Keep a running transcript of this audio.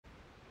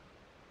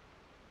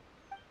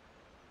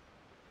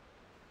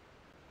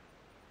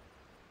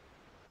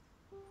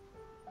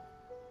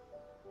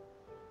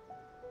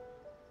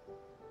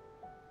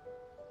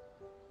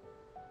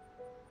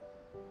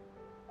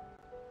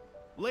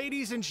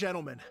Ladies and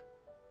gentlemen,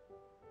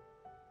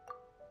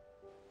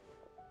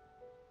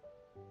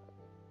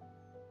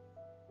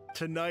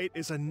 tonight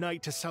is a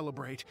night to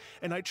celebrate,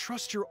 and I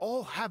trust you're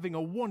all having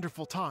a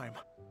wonderful time.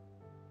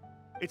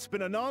 It's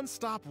been a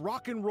non-stop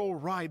rock and roll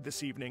ride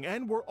this evening,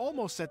 and we're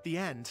almost at the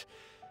end.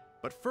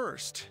 But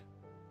first,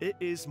 it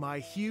is my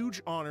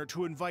huge honor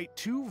to invite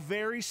two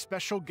very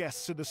special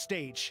guests to the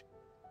stage.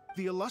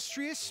 The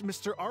illustrious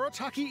Mr.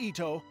 Arataki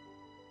Itto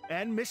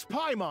and Miss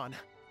Paimon.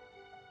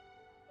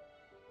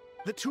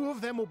 The two of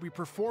them will be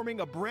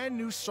performing a brand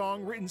new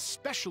song written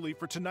specially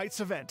for tonight's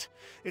event.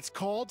 It's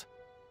called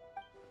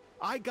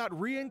I Got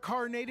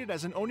Reincarnated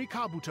as an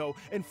Onikabuto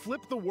and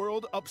Flipped the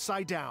World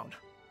Upside Down.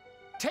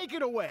 Take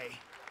it away!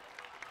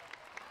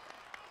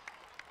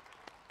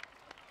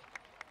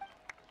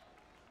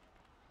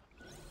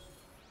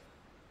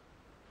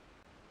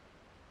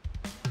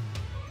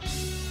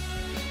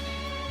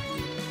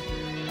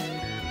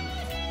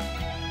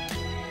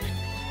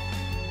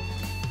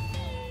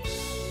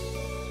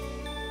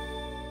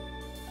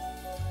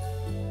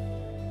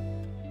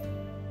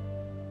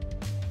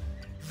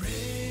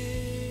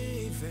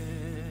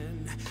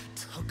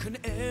 An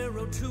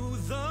arrow to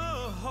the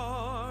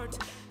heart,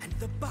 and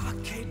the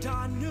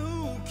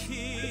Bakedanuki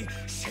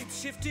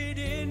shape-shifted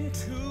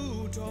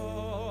into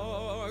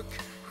dark.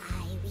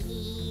 I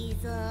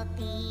weasel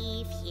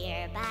thief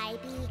hereby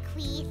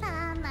bequeath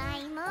all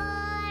my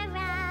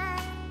mora.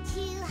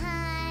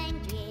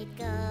 200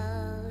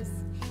 goes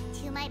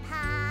to my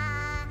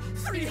pa.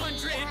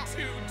 300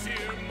 to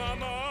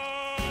Mama.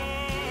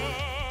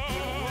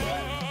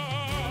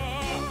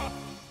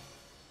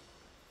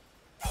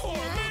 Poor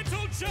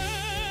little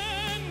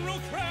General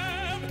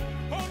Crab,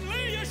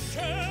 only a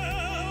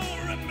shell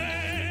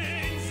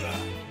remains.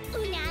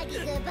 Unagi,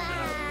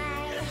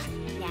 goodbye.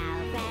 Now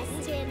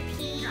rest in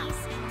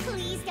peace.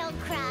 Please don't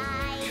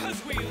cry.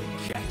 'Cause we'll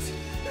get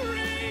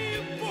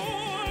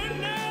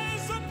reborn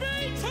as a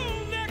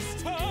beetle next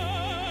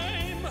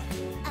time.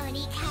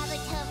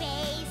 Onikabuto,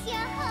 raise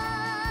your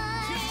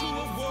heart. Here's to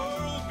a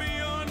world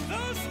beyond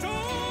the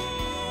storm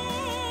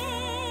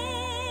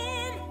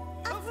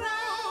of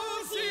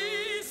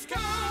rosy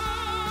skies.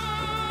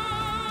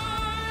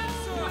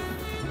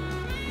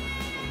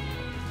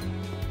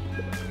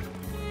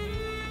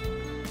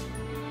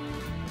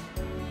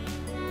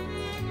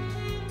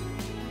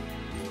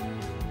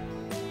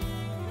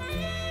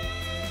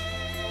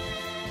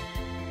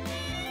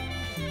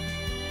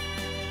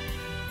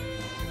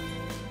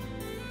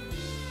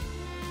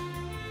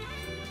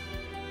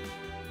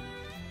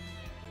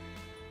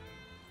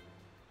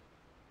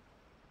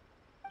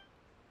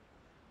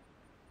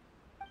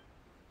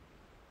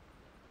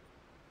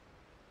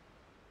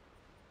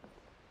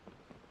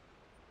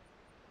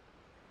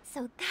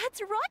 So that's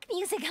rock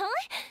music, huh?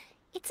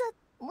 It's a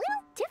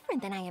little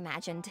different than I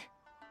imagined.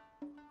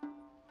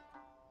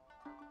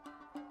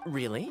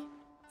 Really?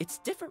 It's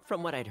different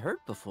from what I'd heard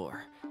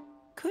before.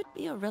 Could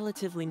be a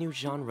relatively new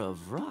genre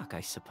of rock,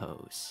 I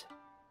suppose.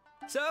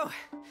 So,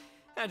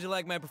 how'd you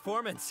like my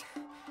performance?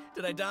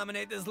 Did I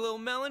dominate this little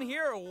melon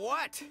here, or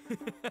what?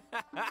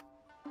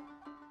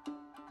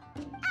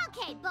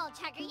 Okay,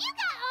 Bullchugger, you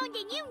got owned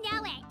and you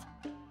know it.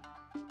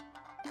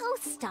 Oh,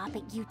 stop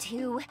it, you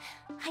two.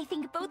 I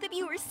think both of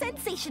you are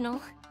sensational.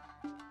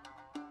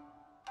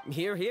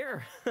 Here,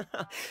 here.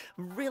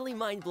 Really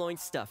mind-blowing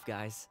stuff,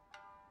 guys.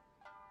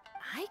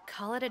 I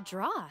call it a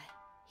draw.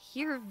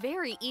 You're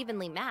very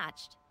evenly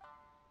matched.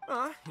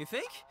 You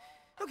think?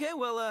 Okay,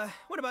 well,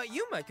 what about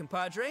you, my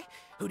compadre?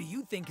 Who do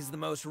you think is the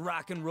most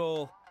rock and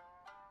roll?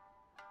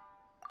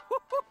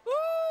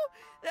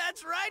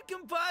 That's right,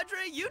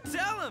 compadre, you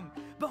tell him!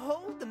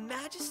 Behold the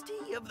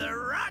majesty of the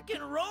rock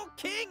and roll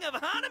king of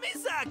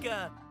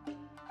Hanamizaka!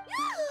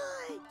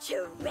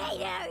 Traitor!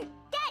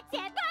 That's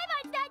it!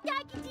 Paimon's not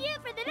talking to you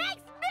for the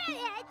next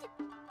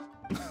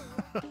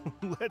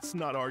minute! Let's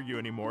not argue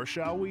anymore,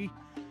 shall we?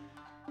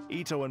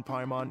 Itto and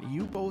Paimon,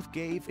 you both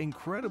gave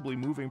incredibly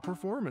moving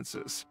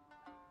performances.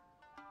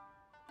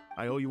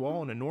 I owe you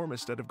all an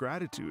enormous debt of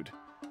gratitude.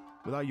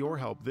 Without your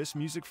help, this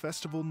music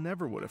festival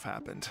never would have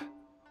happened.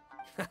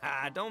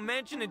 Don't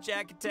mention it,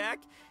 Jack Attack.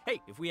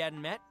 Hey, if we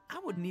hadn't met, I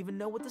wouldn't even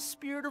know what the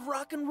spirit of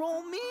rock and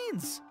roll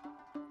means.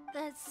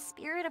 The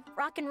spirit of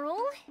rock and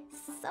roll?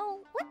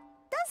 So, what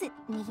does it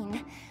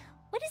mean?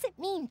 What does it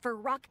mean for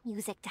rock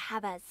music to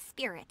have a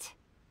spirit?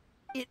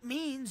 It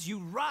means you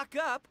rock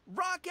up,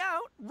 rock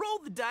out, roll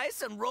the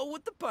dice, and roll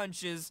with the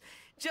punches.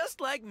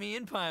 Just like me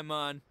and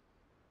Paimon.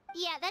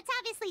 Yeah, that's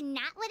obviously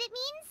not what it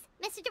means.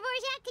 Mr.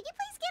 Dvorak, could you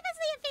please give us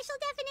the official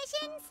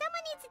definition?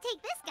 Someone needs to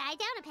take this guy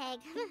down a peg.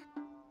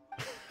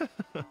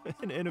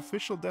 An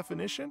official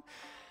definition?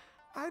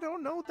 I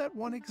don't know that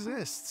one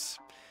exists.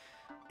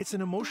 It's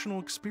an emotional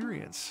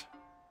experience,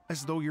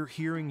 as though you're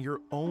hearing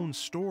your own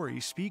story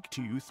speak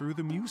to you through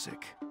the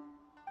music.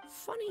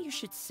 Funny you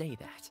should say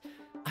that.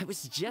 I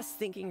was just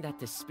thinking that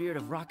the spirit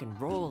of rock and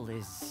roll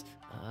is,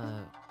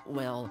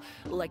 well,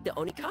 like the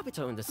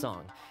Onikabuto in the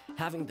song,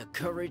 having the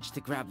courage to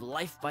grab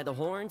life by the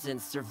horns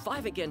and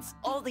survive against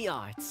all the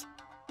odds.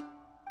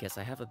 Guess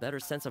I have a better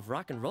sense of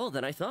rock and roll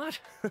than I thought.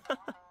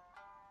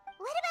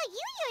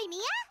 you,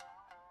 Yoimiya?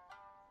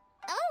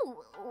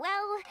 Oh,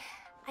 well,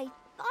 I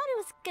thought it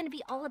was gonna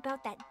be all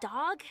about that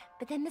dog,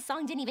 but then the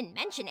song didn't even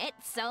mention it,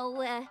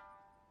 so,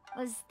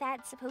 was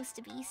that supposed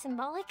to be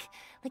symbolic?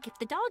 Like, if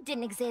the dog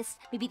didn't exist,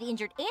 maybe the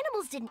injured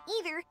animals didn't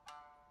either.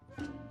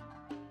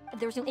 If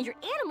there was no injured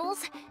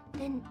animals,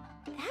 then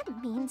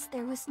that means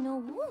there was no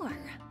war,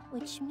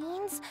 which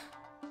means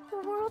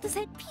the world is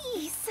at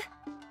peace.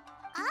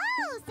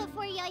 Oh, so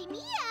for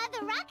Yoimiya,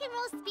 the rock and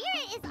roll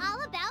spirit is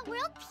all about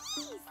world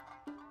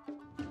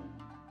peace.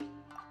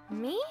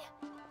 Me?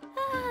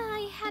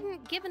 I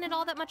hadn't given it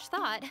all that much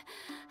thought.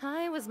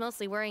 I was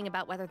mostly worrying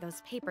about whether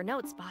those paper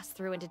notes Boss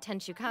threw into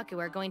Tenshukaku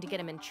are going to get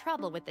him in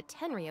trouble with the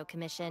Tenryo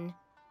Commission.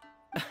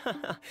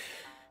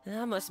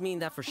 That must mean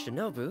that for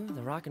Shinobu,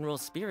 the rock and roll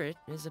spirit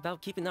is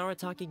about keeping the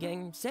Arataki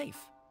gang safe.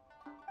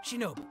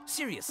 Shinobu,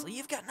 seriously,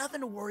 you've got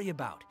nothing to worry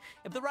about.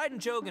 If the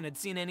Raiden Shogun had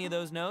seen any of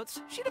those notes,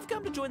 she'd have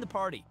come to join the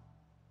party.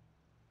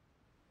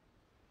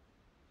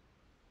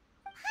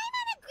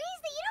 Paimon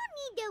agrees that you don't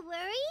need to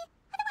worry.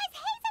 Otherwise,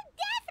 Heizo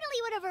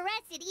definitely would have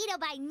arrested Itto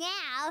by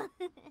now.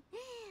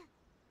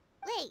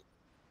 Wait,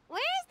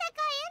 where is that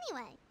guy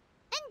anyway?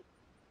 And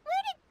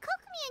where did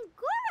Kokumi and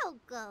Goro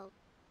go?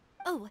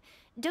 Oh,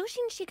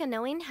 Doshin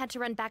Shikanoin had to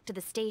run back to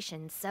the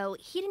station, so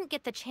he didn't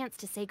get the chance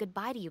to say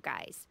goodbye to you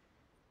guys.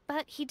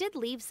 But he did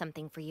leave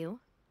something for you.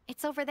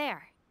 It's over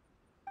there.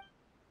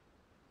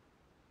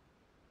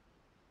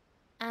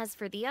 As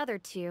for the other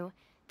two,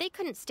 they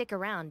couldn't stick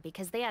around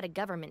because they had a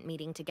government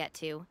meeting to get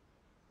to.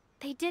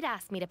 They did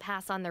ask me to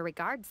pass on their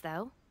regards,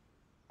 though.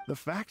 The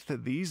fact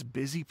that these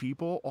busy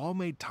people all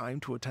made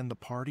time to attend the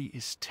party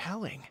is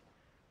telling.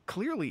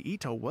 Clearly,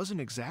 Itto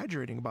wasn't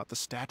exaggerating about the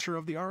stature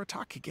of the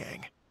Arataki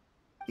gang.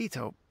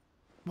 Itto,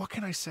 what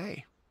can I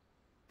say?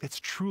 It's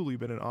truly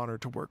been an honor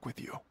to work with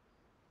you.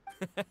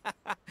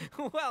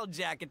 Well,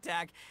 Jack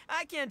Attack,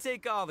 I can't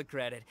take all the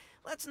credit.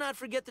 Let's not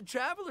forget the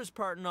Traveler's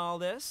part in all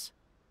this.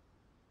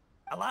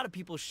 A lot of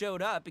people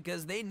showed up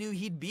because they knew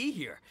he'd be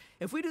here.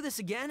 If we do this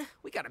again,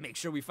 we gotta make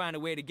sure we find a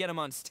way to get him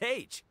on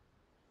stage.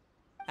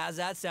 How's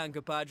that sound,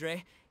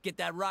 compadre? Get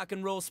that rock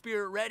and roll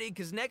spirit ready,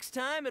 because next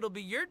time it'll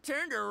be your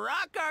turn to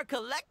rock our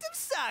collective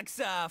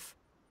socks off.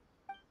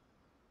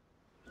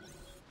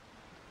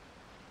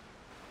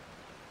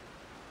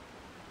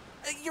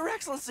 Your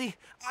Excellency,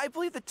 I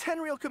believe the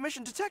Tenryo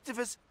Commission detective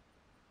is...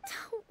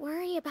 Don't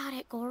worry about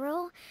it,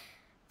 Goro.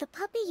 The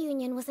Puppy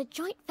Union was a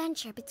joint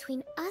venture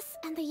between us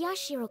and the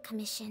Yashiro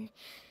Commission.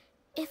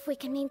 If we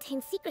can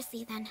maintain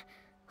secrecy, then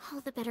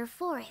all the better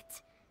for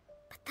it.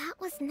 But that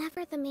was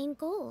never the main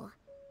goal.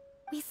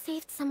 We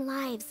saved some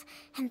lives,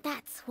 and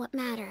that's what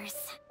matters.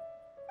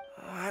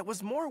 I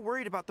was more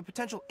worried about the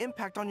potential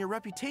impact on your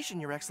reputation,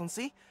 Your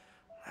Excellency.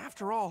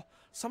 After all,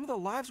 some of the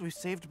lives we've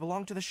saved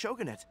belong to the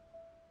Shogunate.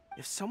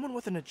 If someone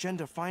with an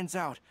agenda finds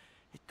out,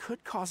 it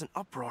could cause an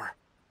uproar.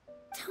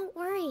 Don't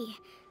worry.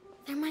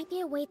 There might be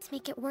a way to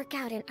make it work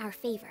out in our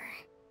favor.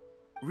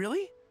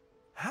 Really?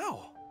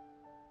 How?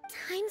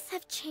 Times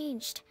have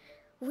changed.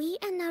 We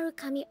and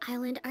Narukami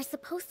Island are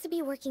supposed to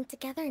be working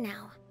together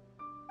now.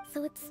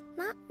 So it's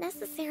not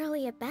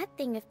necessarily a bad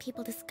thing if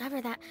people discover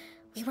that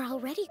we were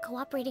already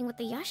cooperating with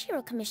the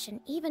Yashiro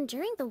Commission even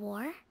during the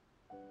war.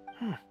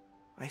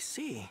 I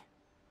see.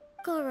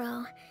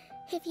 Goro,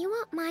 if you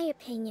want my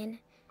opinion,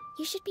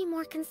 you should be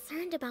more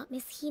concerned about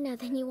Miss Hina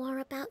than you are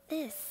about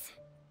this.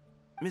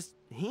 Miss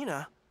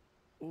Hina?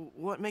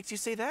 What makes you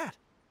say that?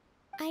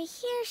 I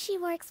hear she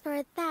works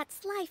for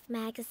That's Life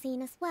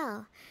magazine as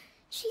well.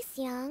 She's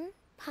young,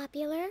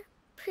 popular,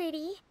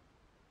 pretty,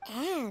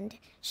 and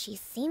she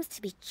seems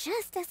to be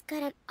just as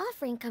good at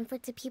offering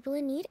comfort to people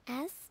in need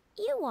as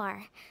you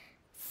are.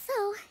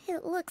 So,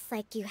 it looks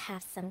like you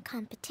have some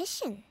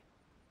competition.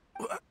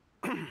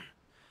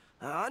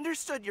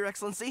 Understood, Your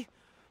Excellency.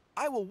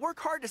 I will work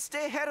hard to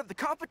stay ahead of the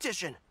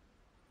competition.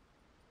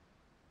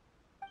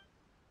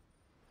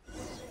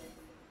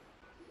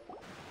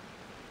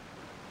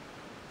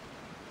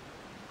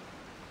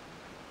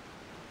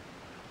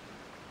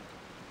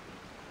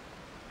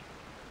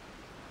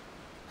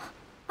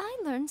 I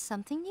learned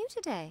something new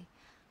today.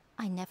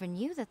 I never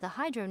knew that the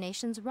Hydro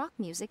Nation's rock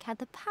music had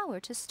the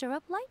power to stir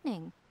up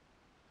lightning.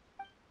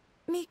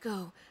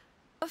 Miko,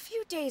 a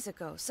few days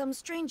ago, some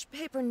strange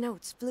paper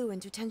notes flew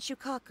into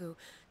Tenshukaku,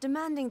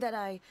 demanding that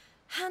I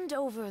hand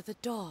over the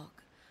dog.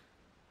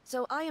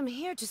 So I am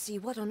here to see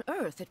what on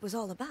earth it was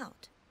all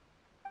about.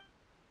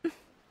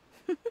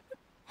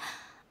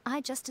 I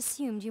just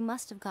assumed you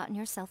must have gotten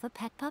yourself a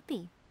pet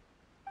puppy.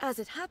 As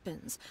it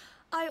happens,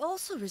 I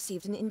also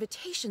received an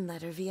invitation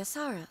letter via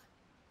Sara.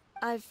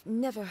 I've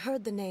never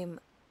heard the name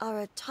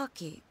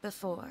Arataki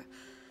before,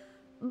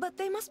 but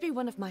they must be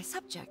one of my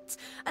subjects,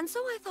 and so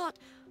I thought,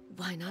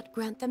 why not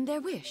grant them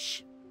their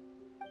wish?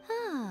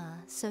 Ah,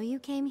 so you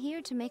came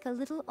here to make a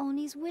little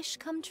Oni's wish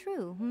come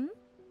true, hmm?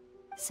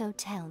 So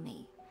tell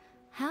me,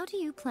 how do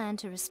you plan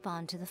to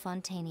respond to the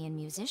Fontanian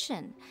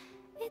musician?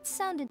 It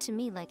sounded to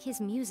me like his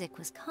music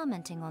was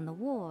commenting on the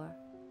war.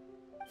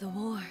 The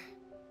war.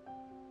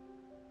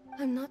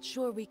 I'm not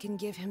sure we can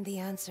give him the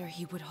answer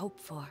he would hope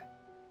for.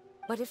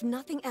 But if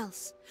nothing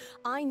else,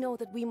 I know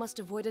that we must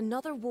avoid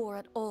another war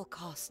at all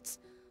costs.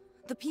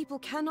 The people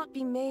cannot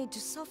be made to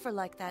suffer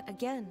like that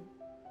again.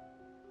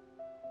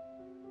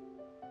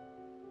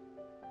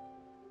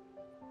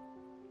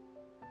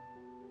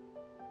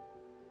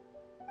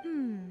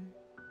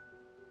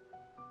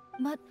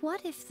 But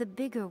what if the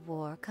bigger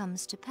war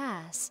comes to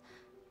pass?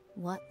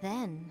 What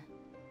then?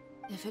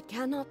 If it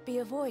cannot be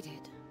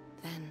avoided,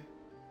 then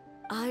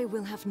I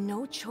will have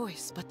no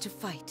choice but to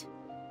fight.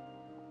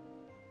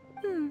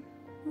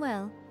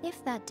 Well,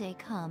 if that day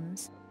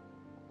comes,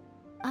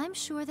 I'm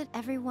sure that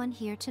everyone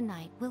here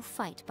tonight will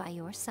fight by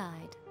your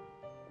side.